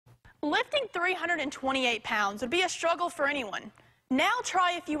Lifting 328 pounds would be a struggle for anyone. Now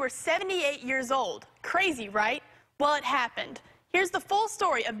try if you were 78 years old. Crazy, right? Well, it happened. Here's the full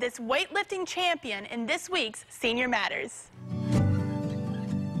story of this weightlifting champion in this week's Senior Matters.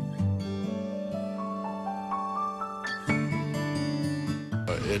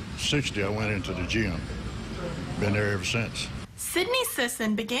 At 60, I went into the gym. Been there ever since. Sidney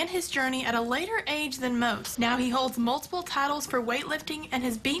Soson began his journey at a later age than most. Now he holds multiple titles for weightlifting and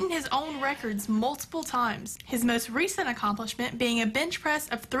has beaten his own records multiple times. His most recent accomplishment being a bench press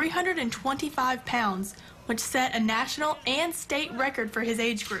of 325 pounds, which set a national and state record for his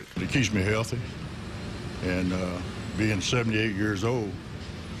age group. It keeps me healthy, and being 78 years old,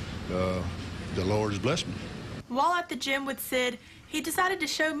 the Lord has blessed me. While at the gym with Sid, he decided to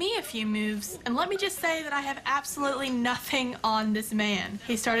show me a few moves, and let me just say that I have absolutely nothing on this man.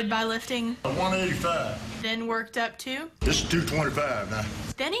 He started by lifting 185. then worked up to This is 225 now.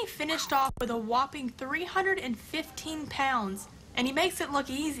 then he finished off with a whopping 315 pounds, and he makes it look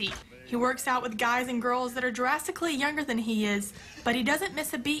easy. He works out with guys and girls that are drastically younger than he is, but he doesn't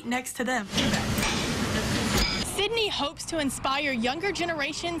miss a beat next to them. Sidney hopes to inspire younger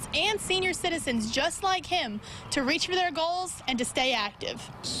generations and senior citizens just like him to reach for their goals and to stay active.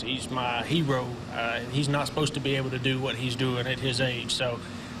 He's my hero. He's not supposed to be able to do what he's doing at his age, so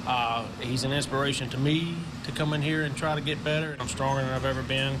he's an inspiration to me to come in here and try to get better. I'm stronger than I've ever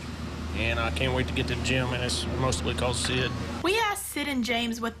been, and I can't wait to get to the gym, and it's mostly because of Sid. We asked Sid and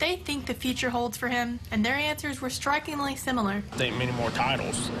James what they think the future holds for him, and their answers were strikingly similar. I think many more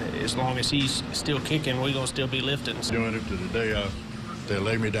titles. As long as he's still kicking, we're going to still be lifting. Doing it to the day they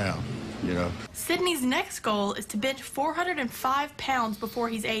lay me down, you know. Sidney's next goal is to bench 405 pounds before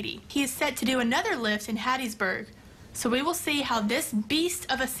he's 80. He is set to do another lift in Hattiesburg, so we will see how this beast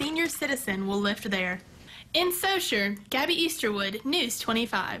of a senior citizen will lift there. In Saussure, Gabby Easterwood, News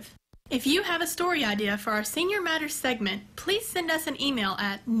 25. If you have a story idea for our Senior Matters segment, please send us an email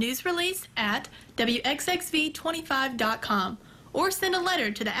at newsrelease@wxxv25.com or send a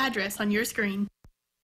letter to the address on your screen.